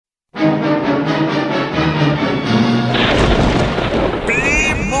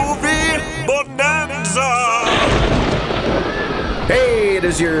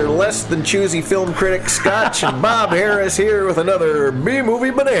your less than choosy film critic Scotch and Bob Harris here with another B-movie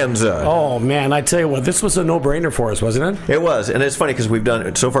bonanza. Oh man, I tell you what, this was a no-brainer for us, wasn't it? It was, and it's funny because we've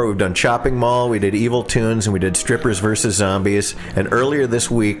done Chopping Mall, we did Evil Tunes, and we did Strippers versus Zombies. And earlier this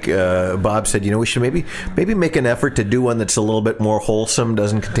week, Bob said, we should maybe make an effort to do one that's a little bit more wholesome,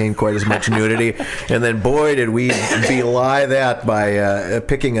 doesn't contain quite as much nudity. And then, boy, did we belie that by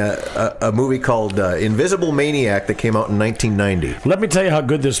picking a movie called Invisible Maniac that came out in 1990. Let me tell you how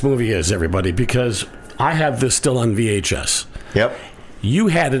good this movie is, everybody, because I have this still on VHS. Yep. You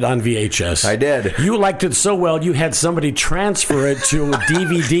had it on VHS. I did. You liked it so well, you had somebody transfer it to a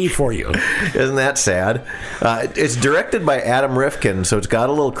DVD for you. Isn't that sad? It's directed by Adam Rifkin, so it's got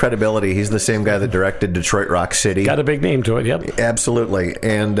a little credibility. He's the same guy that directed Detroit Rock City. Got a big name to it, yep. Absolutely.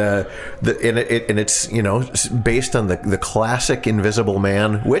 And it's based on the classic Invisible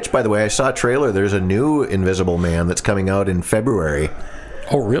Man, which, by the way, I saw a trailer. There's a new Invisible Man that's coming out in February.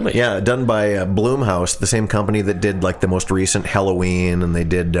 Oh, really? Yeah, done by Blumhouse, the same company that did like the most recent Halloween, and they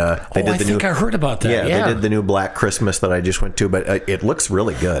did. I heard about that. Yeah, they did the new Black Christmas that I just went to, but it looks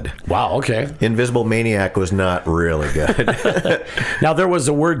really good. Wow. Okay. Invisible Maniac was not really good. Now there was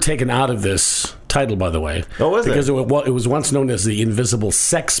a word taken out of this title, by the way. Oh, was because it was once known as the Invisible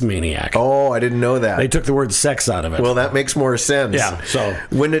Sex Maniac. Oh, I didn't know that. They took the word sex out of it. Well, that makes more sense. Yeah. So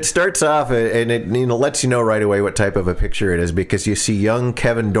when it starts off, and it lets you know right away what type of a picture it is, because you see young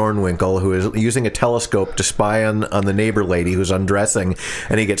Kevin Dornwinkle, who is using a telescope to spy on the neighbor lady who's undressing,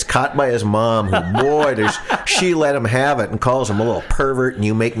 and he gets caught by his mom, who, boy, she let him have it and calls him a little pervert and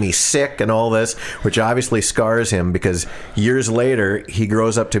you make me sick and all this, which obviously scars him because years later he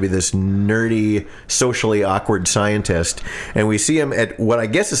grows up to be this nerdy, socially awkward scientist, and we see him at what I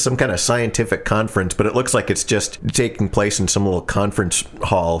guess is some kind of scientific conference, but it looks like it's just taking place in some little conference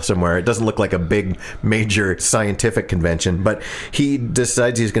hall somewhere. It doesn't look like a big major scientific convention, but he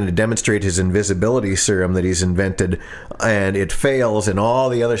decides he's going to demonstrate his invisibility serum that he's invented, and it fails, and all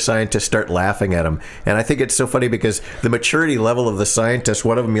the other scientists start laughing at him. And I think it's so funny because the maturity level of the scientists,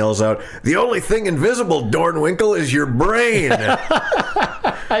 one of them yells out, "The only thing invisible, Dornwinkle, is your brain."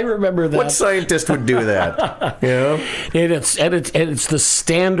 I remember that. What scientist would do that? You know? And it's the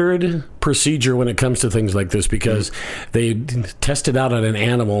standard procedure when it comes to things like this, because they test it out on an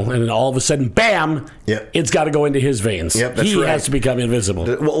animal, and then all of a sudden, bam! Yep. It's got to go into his veins. Yep, that's he right. has to become invisible.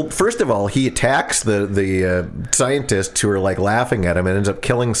 Well, first of all, he attacks the scientists who are like laughing at him and ends up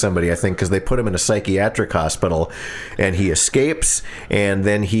killing somebody, I think, because they put him in a psychiatric hospital, and he escapes, and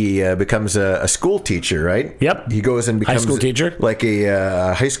then he becomes a school teacher, right? Yep. He goes and becomes high school teacher, like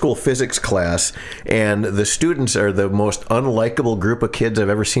a high school physics class, and the students are the most unlikable group of kids I've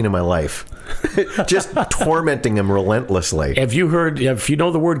ever seen in my life. Just tormenting him relentlessly. If you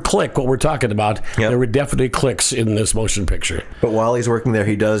know the word click, what we're talking about, There were definitely clicks in this motion picture. But while he's working there,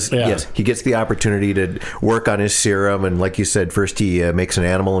 he does, yes, he gets the opportunity to work on his serum, and like you said, first he makes an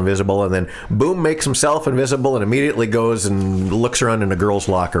animal invisible, and then boom, makes himself invisible, and immediately goes and looks around in a girl's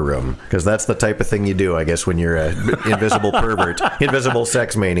locker room, because that's the type of thing you do, I guess, when you're an invisible pervert, invisible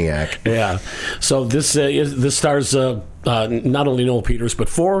sex maniac. Yeah. So this stars not only Noel Peters, but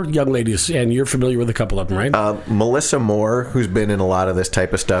 4 young ladies, and you're familiar with a couple of them, right? Melissa Moore, who's been in a lot of this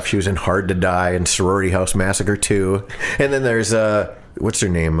type of stuff. She was in Hard to Die and Sorority House Massacre 2. And then there's what's her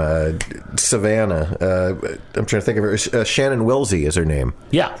name? Savannah. I'm trying to think of her. Shannon Wilsey is her name.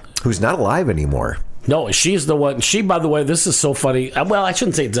 Yeah. Who's not alive anymore. No, she's the one. She, by the way, this is so funny. Well, I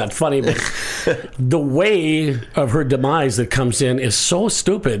shouldn't say it's not funny, but the way of her demise that comes in is so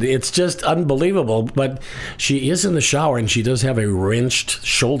stupid. It's just unbelievable. But she is in the shower, and she does have a wrenched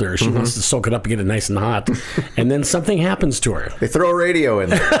shoulder. She wants to soak it up and get it nice and hot. And then something happens to her. They throw a radio in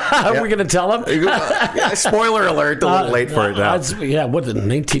there. Are we going to tell them? Spoiler alert, a little late for it now. What, in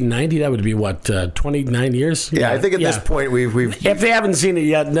 1990? That would be, 29 years? Yeah, I think at this point we've... If they haven't seen it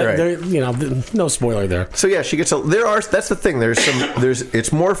yet, no spoiler there. So yeah, she gets that's the thing.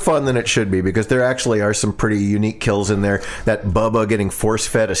 It's more fun than it should be, because there actually are some pretty unique kills in there. That Bubba getting force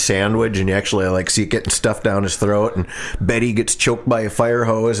fed a sandwich, and you actually see it getting stuffed down his throat, and Betty gets choked by a fire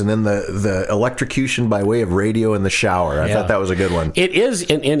hose, and then the electrocution by way of radio in the shower. I thought that was a good one. It is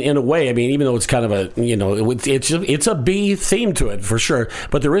in a way. I mean, even though it's kind of it's a B theme to it for sure,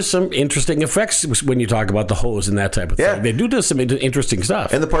 but there is some interesting effects when you talk about the hose and that type of thing. They do some interesting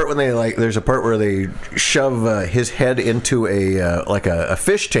stuff. And the part when there's a part where they shove his head into a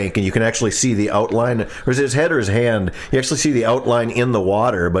fish tank, and you can actually see the outline, or is it his head or his hand? You actually see the outline in the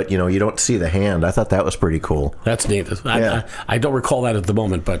water, but you don't see the hand. I thought that was pretty cool. That's neat. I don't recall that at the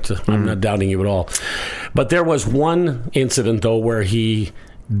moment, but I'm not doubting you at all. But there was one incident though where he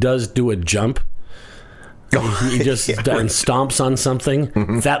does do a jump. He just and stomps on something.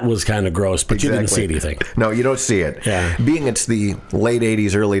 That was kind of gross, but you didn't see anything. No, you don't see it. Yeah. Being it's the late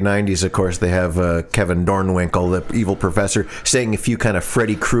 80s, early 90s, of course, they have Kevin Dornwinkle, the evil professor, saying a few kind of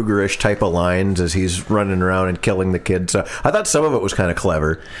Freddy Krueger-ish type of lines as he's running around and killing the kids. So I thought some of it was kind of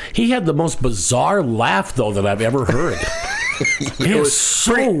clever. He had the most bizarre laugh, though, that I've ever heard. It was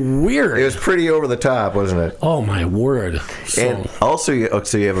so weird. It was pretty over the top, wasn't it? Oh, my word. And also, you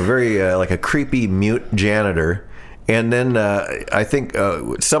have a very, like a creepy mute janitor. And then I think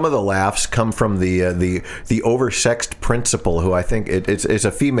some of the laughs come from the oversexed principal, who I think it's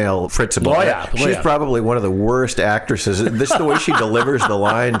a female principal. Oh, yeah. She's probably one of the worst actresses. The way she delivers the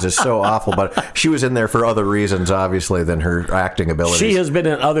lines is so awful. But she was in there for other reasons, obviously, than her acting abilities.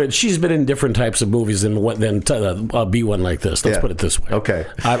 She's been in different types of movies than be one like this. Let's put it this way. Okay.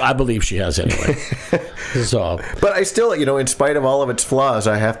 I believe she has anyway. But I still, in spite of all of its flaws,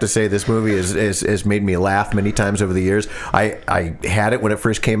 I have to say this movie has made me laugh many times over the years. I had it when it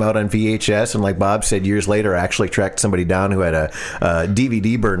first came out on VHS, and like Bob said, years later, I actually tracked somebody down who had a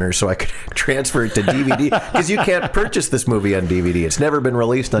DVD burner so I could transfer it to DVD, because you can't purchase this movie on DVD. It's never been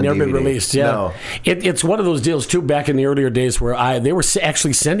released on DVD. Never been released, yeah. No. It's one of those deals, too, back in the earlier days where they were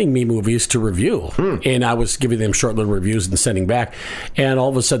actually sending me movies to review, and I was giving them short little reviews and sending back, and all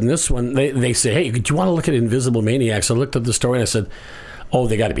of a sudden this one, they say, hey, do you want to look at Invisible Maniacs? I looked at the story and I said, oh,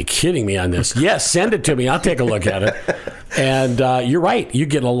 they got to be kidding me on this. Yes, send it to me. I'll take a look at it. And you're right. You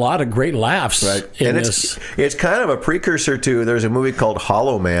get a lot of great laughs in this. It's kind of a precursor to, there's a movie called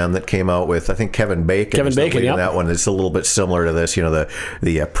Hollow Man that came out with, I think, Kevin Bacon. Kevin Bacon, yeah. That one. It's a little bit similar to this,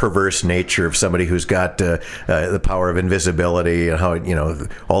 the perverse nature of somebody who's got the power of invisibility and how,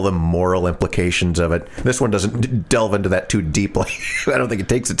 all the moral implications of it. This one doesn't delve into that too deeply. I don't think it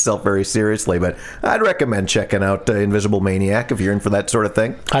takes itself very seriously, but I'd recommend checking out Invisible Maniac if you're in for that sort of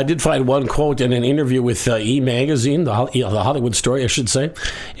thing. I did find one quote in an interview with E! Magazine, the Hollywood Story, I should say.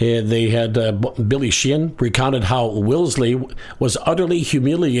 They had Billy Sheehan recounted how Wilsley was utterly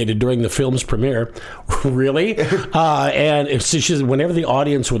humiliated during the film's premiere. Really? And she said whenever the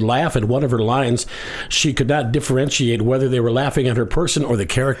audience would laugh at one of her lines, she could not differentiate whether they were laughing at her person or the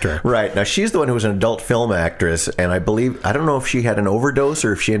character. Right. Now, she's the one who was an adult film actress, and I don't know if she had an overdose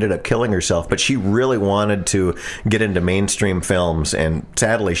or if she ended up killing herself, but she really wanted to get into mainstream films, and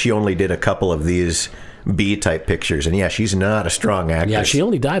sadly, she only did a couple of these B-type pictures, and she's not a strong actress. Yeah, she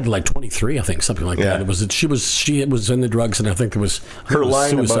only died at like 23, I think, something like that. She was in the drugs, and I think it was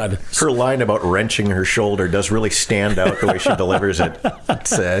suicide. Her line about wrenching her shoulder does really stand out the way she delivers it.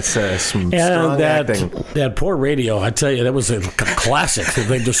 It's some strong acting. That poor radio, I tell you, that was a classic that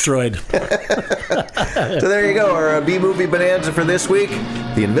they destroyed. So there you go, our B-movie bonanza for this week.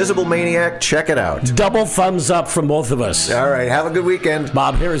 The Invisible Maniac. Check it out. Double thumbs up from both of us. All right, have a good weekend.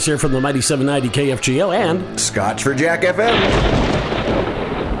 Bob Harris here from the Mighty 790 KFGO and Scotch for Jack FM.